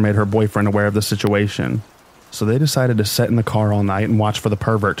sister made her boyfriend aware of the situation, so they decided to sit in the car all night and watch for the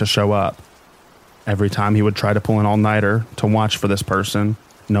pervert to show up. Every time he would try to pull an all-nighter to watch for this person,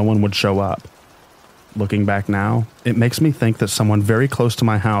 no one would show up. Looking back now, it makes me think that someone very close to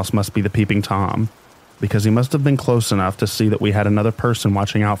my house must be the peeping Tom, because he must have been close enough to see that we had another person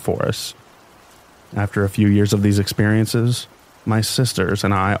watching out for us. After a few years of these experiences, my sisters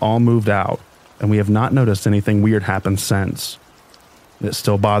and I all moved out, and we have not noticed anything weird happen since. It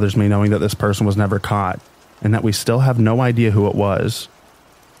still bothers me knowing that this person was never caught, and that we still have no idea who it was.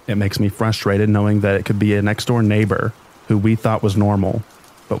 It makes me frustrated knowing that it could be a next-door neighbor who we thought was normal,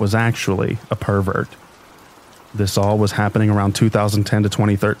 but was actually a pervert. This all was happening around 2010 to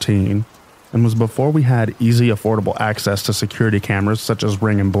 2013, and was before we had easy, affordable access to security cameras such as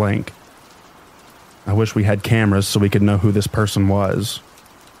Ring and Blink. I wish we had cameras so we could know who this person was,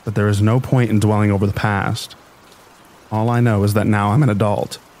 but there is no point in dwelling over the past. All I know is that now I'm an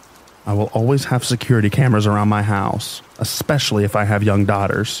adult. I will always have security cameras around my house, especially if I have young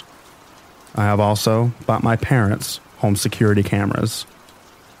daughters. I have also bought my parents home security cameras.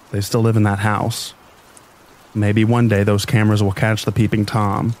 They still live in that house. Maybe one day those cameras will catch the peeping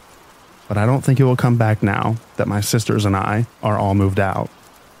Tom, but I don't think it will come back now that my sisters and I are all moved out.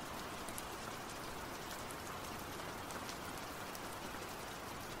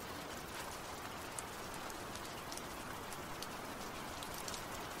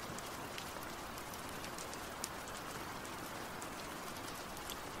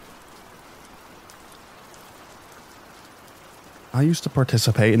 I used to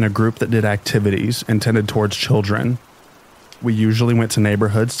participate in a group that did activities intended towards children. We usually went to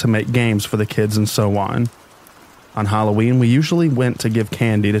neighborhoods to make games for the kids and so on. On Halloween, we usually went to give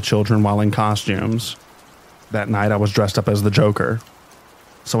candy to children while in costumes. That night, I was dressed up as the Joker.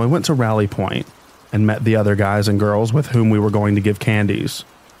 So I went to Rally Point and met the other guys and girls with whom we were going to give candies.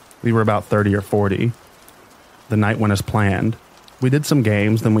 We were about 30 or 40. The night went as planned. We did some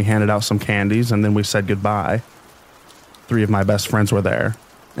games, then we handed out some candies, and then we said goodbye. 3 of my best friends were there,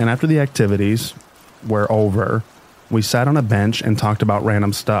 and after the activities were over, we sat on a bench and talked about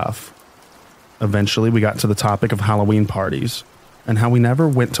random stuff. Eventually, we got to the topic of Halloween parties, and how we never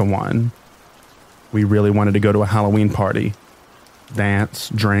went to one. We really wanted to go to a Halloween party, dance,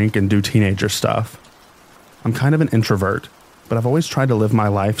 drink, and do teenager stuff. I'm kind of an introvert, but I've always tried to live my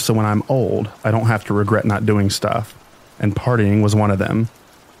life so when I'm old, I don't have to regret not doing stuff, and partying was one of them.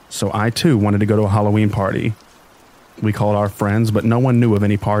 So I too wanted to go to a Halloween party. We called our friends, but no one knew of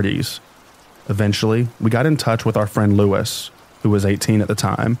any parties. Eventually, we got in touch with our friend Lewis, who was 18 at the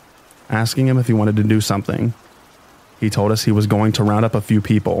time, asking him if he wanted to do something. He told us he was going to round up a few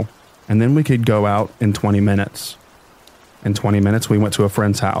people, and then we could go out in 20 minutes. In 20 minutes, we went to a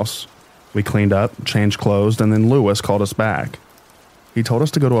friend's house. We cleaned up, changed clothes, and then Lewis called us back. He told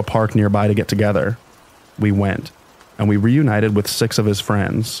us to go to a park nearby to get together. We went, and we reunited with 6 of his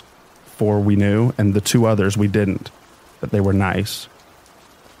friends. 4 we knew, and the 2 others we didn't, but they were nice.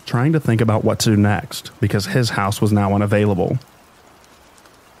 Trying to think about what to do next, because his house was now unavailable.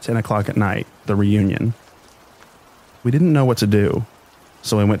 10 o'clock at night, the reunion. We didn't know what to do,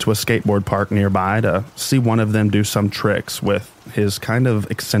 so we went to a skateboard park nearby to see one of them do some tricks with his kind of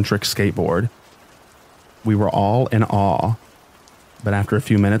eccentric skateboard. We were all in awe, but after a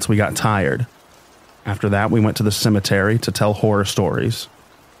few minutes we got tired. After that, we went to the cemetery to tell horror stories.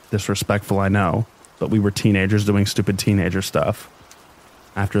 Disrespectful, I know, but we were teenagers doing stupid teenager stuff.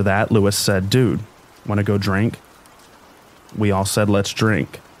 After that, Lewis said, "Dude, want to go drink?" We all said, "Let's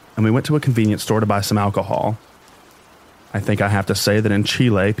drink," and we went to a convenience store to buy some alcohol. I think I have to say that in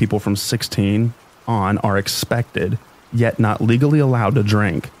Chile, people from 16 on are expected, yet not legally allowed to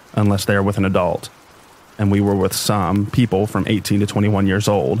drink unless they are with an adult. And we were with some people from 18 to 21 years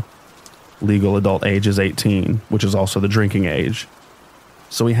old. Legal adult age is 18, which is also the drinking age.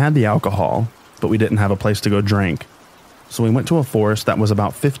 So we had the alcohol, but we didn't have a place to go drink. So we went to a forest that was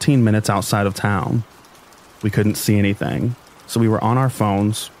about 15 minutes outside of town. We couldn't see anything, so we were on our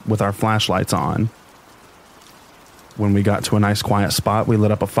phones with our flashlights on. When we got to a nice quiet spot, we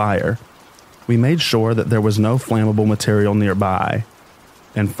lit up a fire. We made sure that there was no flammable material nearby.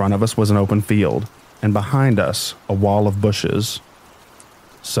 In front of us was an open field, and behind us, a wall of bushes.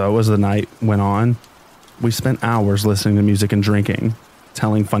 So as the night went on, we spent hours listening to music and drinking,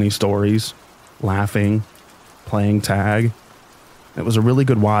 telling funny stories, laughing, playing tag. It was a really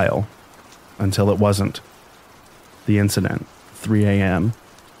good while, until it wasn't. The incident, 3 a.m.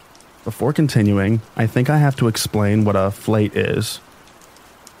 Before continuing, I think I have to explain what a flate is.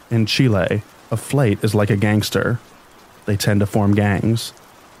 In Chile, a flate is like a gangster. They tend to form gangs.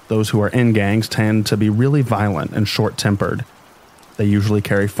 Those who are in gangs tend to be really violent and short-tempered. They usually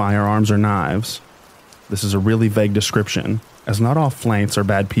carry firearms or knives. This is a really vague description, as not all flates are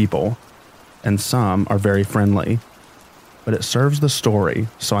bad people, and some are very friendly. But it serves the story,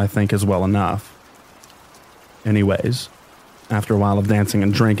 so I think is well enough. Anyways, after a while of dancing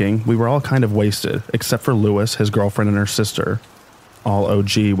and drinking, we were all kind of wasted, except for Lewis, his girlfriend, and her sister. All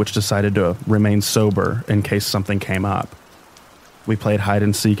OG, which decided to remain sober in case something came up. We played hide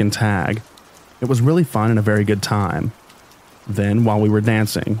and seek and tag. It was really fun and a very good time. Then, while we were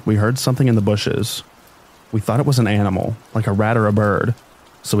dancing, we heard something in the bushes. We thought it was an animal, like a rat or a bird,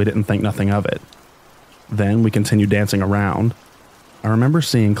 so we didn't think nothing of it. Then we continued dancing around. I remember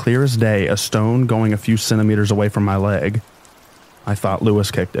seeing clear as day a stone going a few centimeters away from my leg. I thought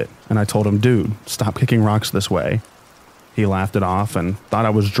Lewis kicked it, and I told him, "Dude, stop kicking rocks this way." He laughed it off and thought I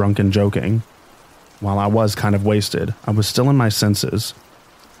was drunk and joking. While I was kind of wasted, I was still in my senses.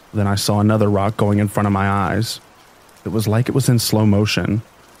 Then I saw another rock going in front of my eyes. It was like it was in slow motion.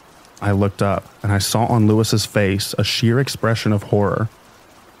 I looked up, and I saw on Lewis's face a sheer expression of horror.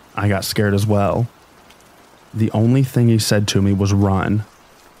 I got scared as well. The only thing he said to me was run.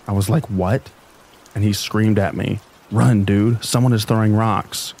 I was like, what? And he screamed at me, "Run, dude, someone is throwing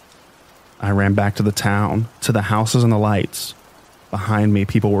rocks." I ran back to the town, to the houses and the lights. Behind me,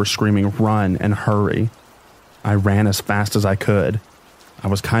 people were screaming, "Run," and "Hurry." I ran as fast as I could. I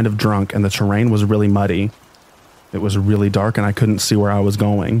was kind of drunk and the terrain was really muddy. It was really dark and I couldn't see where I was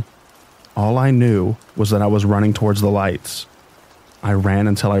going. All I knew was that I was running towards the lights. I ran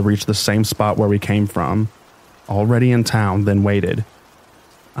until I reached the same spot where we came from. Already in town, then waited.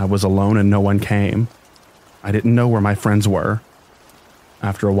 I was alone and no one came. I didn't know where my friends were.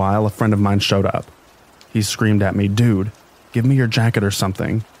 After a while, a friend of mine showed up. He screamed at me, "Dude, give me your jacket or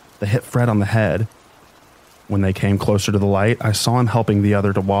something. They hit Fred on the head." When they came closer to the light, I saw him helping the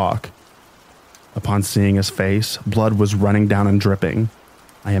other to walk. Upon seeing his face, blood was running down and dripping.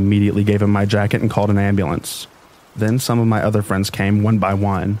 I immediately gave him my jacket and called an ambulance. Then some of my other friends came one by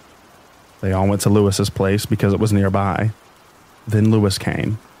one. They all went to Lewis's place because it was nearby. Then Lewis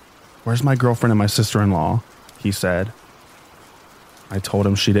came. "Where's my girlfriend and my sister-in-law?" he said. I told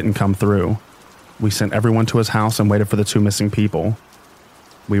him she didn't come through. We sent everyone to his house and waited for the 2 missing people.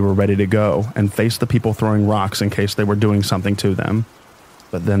 We were ready to go and face the people throwing rocks in case they were doing something to them.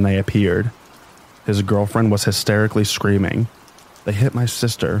 But then they appeared. His girlfriend was hysterically screaming. They hit my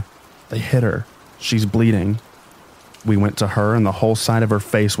sister. They hit her. She's bleeding. We went to her and the whole side of her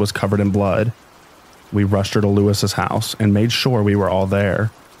face was covered in blood. We rushed her to Lewis's house and made sure we were all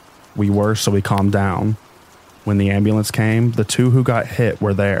there. We were, so we calmed down. When the ambulance came, the two who got hit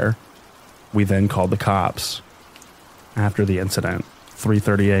were there. We then called the cops. After the incident,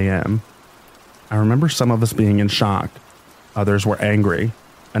 3:30 a.m., I remember some of us being in shock. Others were angry,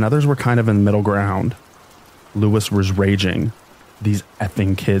 and others were kind of in middle ground. Lewis was raging. "These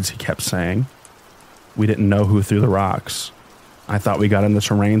effing kids," he kept saying. We didn't know who threw the rocks. I thought we got in the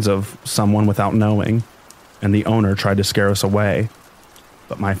terrains of someone without knowing, and the owner tried to scare us away.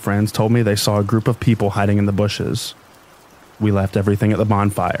 But my friends told me they saw a group of people hiding in the bushes. We left everything at the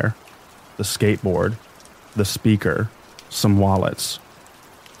bonfire. The skateboard, the speaker, some wallets.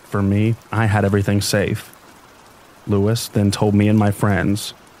 For me, I had everything safe. Lewis then told me and my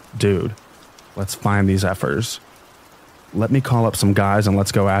friends, "Dude, let's find these effers. Let me call up some guys and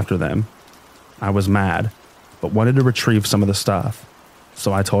let's go after them." I was mad, but wanted to retrieve some of the stuff.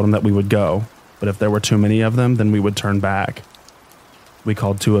 So I told him that we would go, but if there were too many of them, then we would turn back. We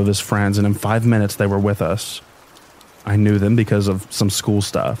called two of his friends, and in 5 minutes they were with us. I knew them because of some school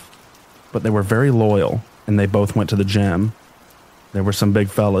stuff, but they were very loyal, and they both went to the gym. There were some big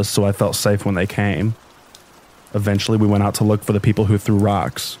fellas, so I felt safe when they came. Eventually, we went out to look for the people who threw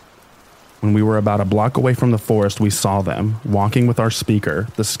rocks. When we were about a block away from the forest, we saw them, walking with our speaker,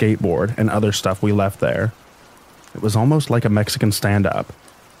 the skateboard, and other stuff we left there. It was almost like a Mexican stand-up.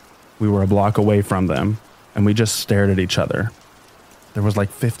 We were a block away from them, and we just stared at each other. There was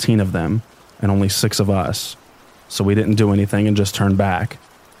like 15 of them, and only 6 of us, so we didn't do anything and just turned back.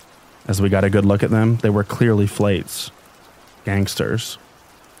 As we got a good look at them, they were clearly flates. Gangsters.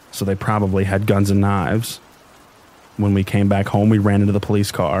 So they probably had guns and knives. When we came back home, we ran into the police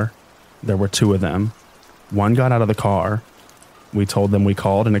car. There were 2 of them. One got out of the car. We told them we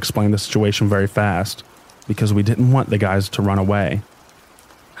called and explained the situation very fast, because we didn't want the guys to run away.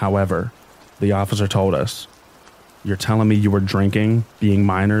 However, the officer told us, "You're telling me you were drinking, being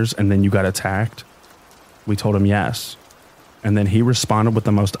minors, and then you got attacked?" We told him yes. And then he responded with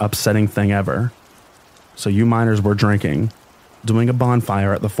the most upsetting thing ever. "So you minors were drinking, doing a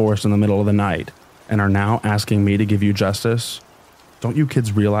bonfire at the forest in the middle of the night, and are now asking me to give you justice? Don't you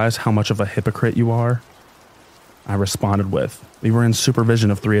kids realize how much of a hypocrite you are?" I responded with, "We were in supervision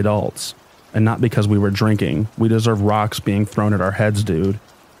of 3 adults, and not because we were drinking. We deserve rocks being thrown at our heads, dude."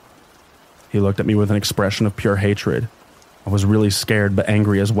 He looked at me with an expression of pure hatred. I was really scared but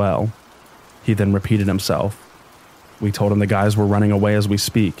angry as well. He then repeated himself. We told him the guys were running away as we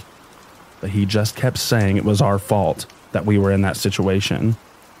speak, but he just kept saying it was our fault that we were in that situation.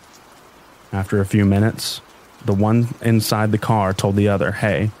 After a few minutes, the one inside the car told the other,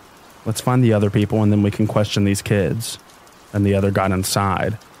 "Hey, let's find the other people and then we can question these kids." And the other got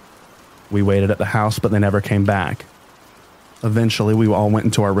inside. We waited at the house, but they never came back. Eventually, we all went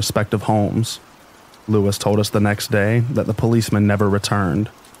into our respective homes. Lewis told us the next day that the policeman never returned.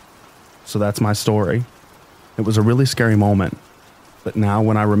 So that's my story. It was a really scary moment, but now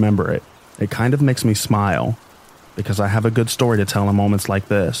when I remember it, it kind of makes me smile, because I have a good story to tell in moments like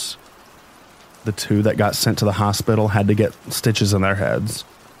this. The 2 that got sent to the hospital had to get stitches in their heads,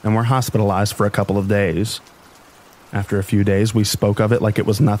 and were hospitalized for a couple of days. After a few days, we spoke of it like it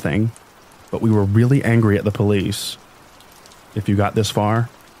was nothing, but we were really angry at the police. If you got this far,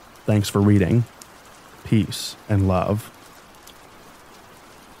 thanks for reading. Peace and love.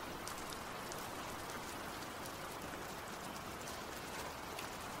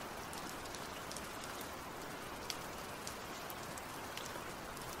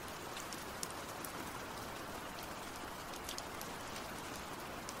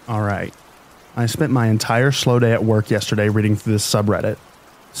 Alright, I spent my entire slow day at work yesterday reading through this subreddit,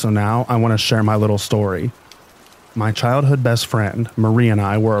 so now I want to share my little story. My childhood best friend, Marie, and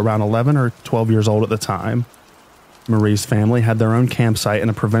I were around 11 or 12 years old at the time. Marie's family had their own campsite in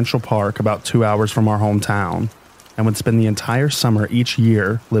a provincial park about 2 hours from our hometown, and would spend the entire summer each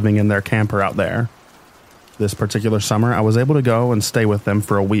year living in their camper out there. This particular summer, I was able to go and stay with them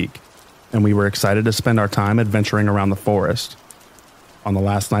for a week, and we were excited to spend our time adventuring around the forest. On the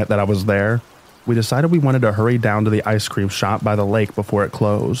last night that I was there, we decided we wanted to hurry down to the ice cream shop by the lake before it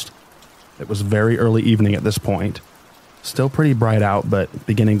closed. It was very early evening at this point. Still pretty bright out, but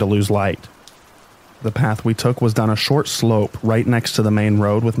beginning to lose light. The path we took was down a short slope right next to the main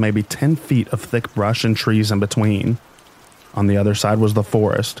road with maybe 10 feet of thick brush and trees in between. On the other side was the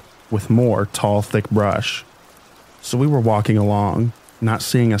forest, with more tall, thick brush. So we were walking along, not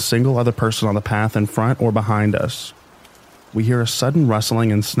seeing a single other person on the path in front or behind us. We hear a sudden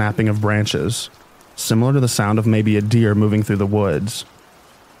rustling and snapping of branches, similar to the sound of maybe a deer moving through the woods.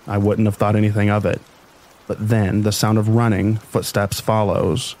 I wouldn't have thought anything of it, but then the sound of running footsteps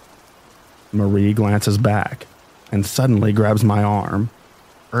follows. Marie glances back and suddenly grabs my arm,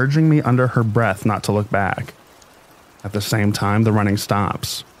 urging me under her breath not to look back. At the same time, the running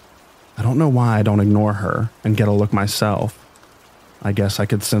stops. I don't know why I don't ignore her and get a look myself. I guess I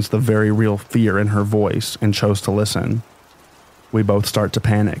could sense the very real fear in her voice and chose to listen. We both start to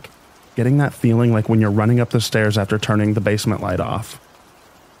panic, getting that feeling like when you're running up the stairs after turning the basement light off.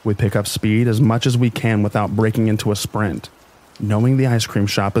 We pick up speed as much as we can without breaking into a sprint, knowing the ice cream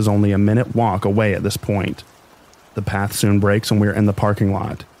shop is only a minute walk away at this point. The path soon breaks and we're in the parking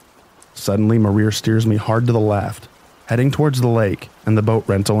lot. Suddenly, Maria steers me hard to the left, heading towards the lake and the boat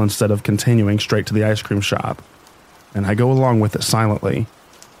rental instead of continuing straight to the ice cream shop. And I go along with it silently,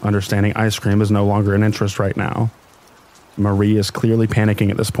 understanding ice cream is no longer an interest right now. Marie is clearly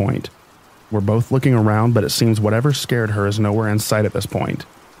panicking at this point. We're both looking around, but it seems whatever scared her is nowhere in sight at this point.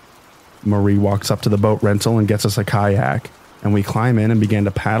 Marie walks up to the boat rental and gets us a kayak, and we climb in and begin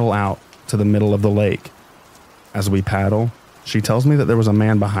to paddle out to the middle of the lake. As we paddle, she tells me that there was a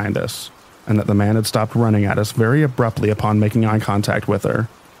man behind us, and that the man had stopped running at us very abruptly upon making eye contact with her.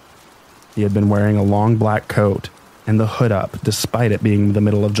 He had been wearing a long black coat and the hood up despite it being the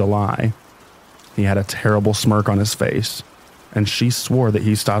middle of July. He had a terrible smirk on his face, and she swore that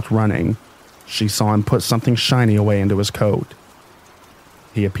he stopped running. She saw him put something shiny away into his coat.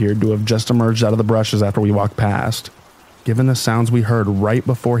 He appeared to have just emerged out of the brushes after we walked past, given the sounds we heard right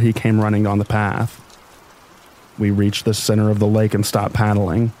before he came running on the path. We reached the center of the lake and stopped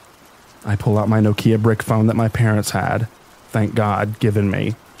paddling. I pull out my Nokia brick phone that my parents had, thank God, given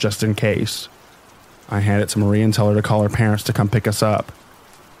me, just in case. I hand it to Marie and tell her to call her parents to come pick us up.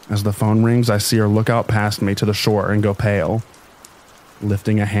 As the phone rings, I see her look out past me to the shore and go pale,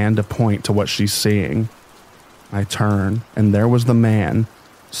 lifting a hand to point to what she's seeing. I turn, and there was the man,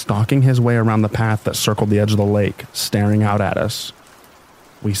 stalking his way around the path that circled the edge of the lake, staring out at us.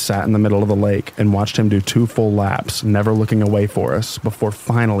 We sat in the middle of the lake and watched him do 2 full laps, never looking away for us, before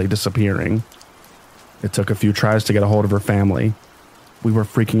finally disappearing. It took a few tries to get a hold of her family. We were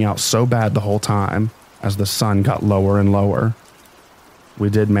freaking out so bad the whole time, as the sun got lower and lower. We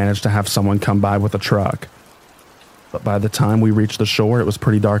did manage to have someone come by with a truck, but by the time we reached the shore, it was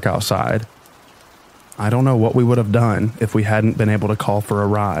pretty dark outside. I don't know what we would have done if we hadn't been able to call for a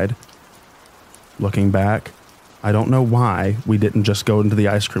ride. Looking back, I don't know why we didn't just go into the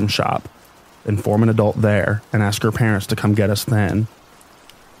ice cream shop, inform an adult there, and ask her parents to come get us then.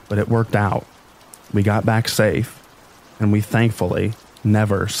 But it worked out. We got back safe, and we thankfully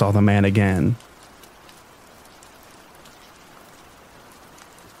never saw the man again.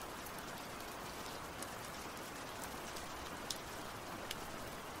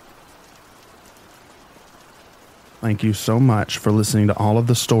 Thank you so much for listening to all of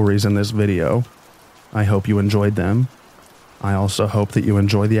the stories in this video. I hope you enjoyed them. I also hope that you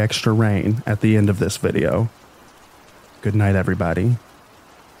enjoy the extra rain at the end of this video. Good night, everybody.